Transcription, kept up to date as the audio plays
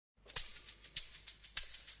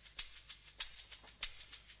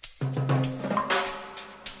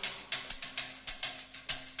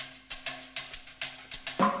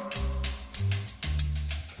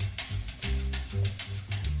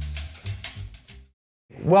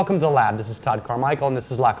Welcome to the lab. This is Todd Carmichael and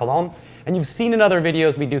this is La Colombe. And you've seen in other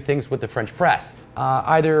videos me do things with the French press.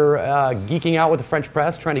 Either geeking out with the French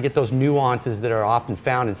press, trying to get those nuances that are often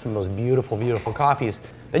found in some of those beautiful, beautiful coffees.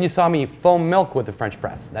 Then you saw me foam milk with the French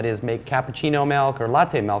press. That is, make cappuccino milk or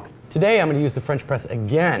latte milk. Today I'm going to use the French press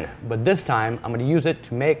again, but this time I'm going to use it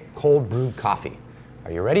to make cold brewed coffee.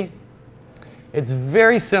 Are you ready? It's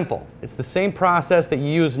very simple. It's the same process that you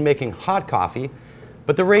use in making hot coffee,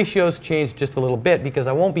 but the ratios change just a little bit because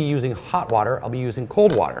I won't be using hot water, I'll be using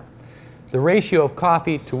cold water. The ratio of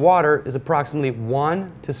coffee to water is approximately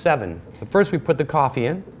 1 to 7. So first we put the coffee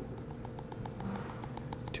in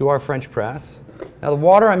to our French press. Now the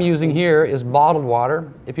water I'm using here is bottled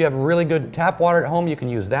water. If you have really good tap water at home, you can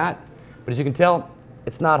use that. But as you can tell,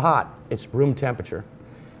 it's not hot, it's room temperature.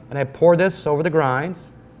 And I pour this over the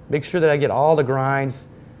grinds. Make sure that I get all the grinds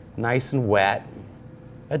nice and wet.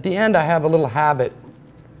 At the end, I have a little habit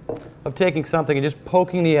of taking something and just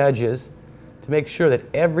poking the edges to make sure that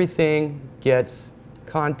everything gets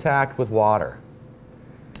contact with water.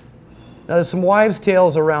 Now there's some wives'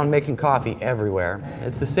 tales around making coffee everywhere.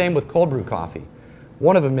 It's the same with cold brew coffee.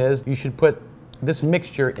 One of them is you should put this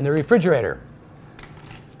mixture in the refrigerator.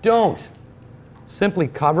 Don't. Simply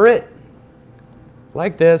cover it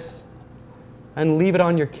like this and leave it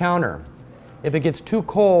on your counter. If it gets too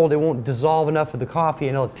cold, it won't dissolve enough of the coffee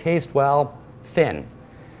and it'll taste, well, thin.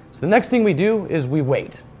 So the next thing we do is we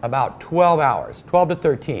wait about 12 hours, 12 to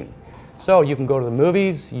 13. So you can go to the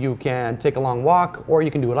movies, you can take a long walk, or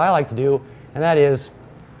you can do what I like to do, and that is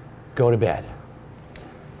go to bed.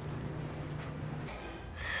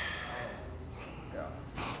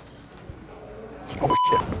 Oh,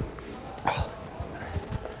 shit. Oh.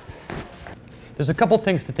 There's a couple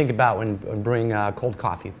things to think about when brewing cold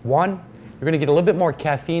coffee. One, you're going to get a little bit more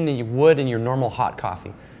caffeine than you would in your normal hot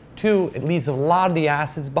coffee. Two, it leaves a lot of the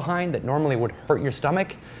acids behind that normally would hurt your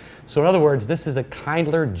stomach. So in other words, this is a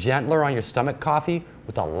kindler, gentler on your stomach coffee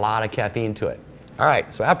with a lot of caffeine to it. All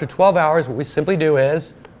right, so after 12 hours, what we simply do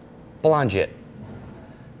is blanch it.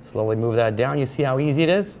 Slowly move that down. You see how easy it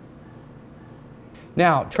is?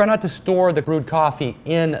 Now, try not to store the brewed coffee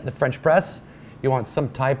in the French press. You want some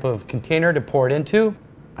type of container to pour it into.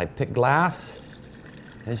 I pick glass.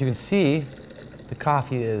 As you can see, the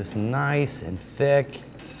coffee is nice and thick,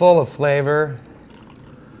 full of flavor.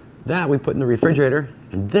 That we put in the refrigerator,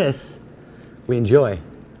 and this we enjoy.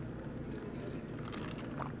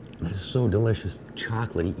 This is so delicious,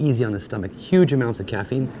 chocolatey, easy on the stomach, huge amounts of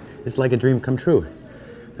caffeine. It's like a dream come true.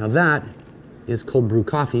 Now that is cold brew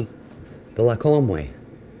coffee the La Colombe way.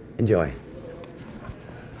 Enjoy.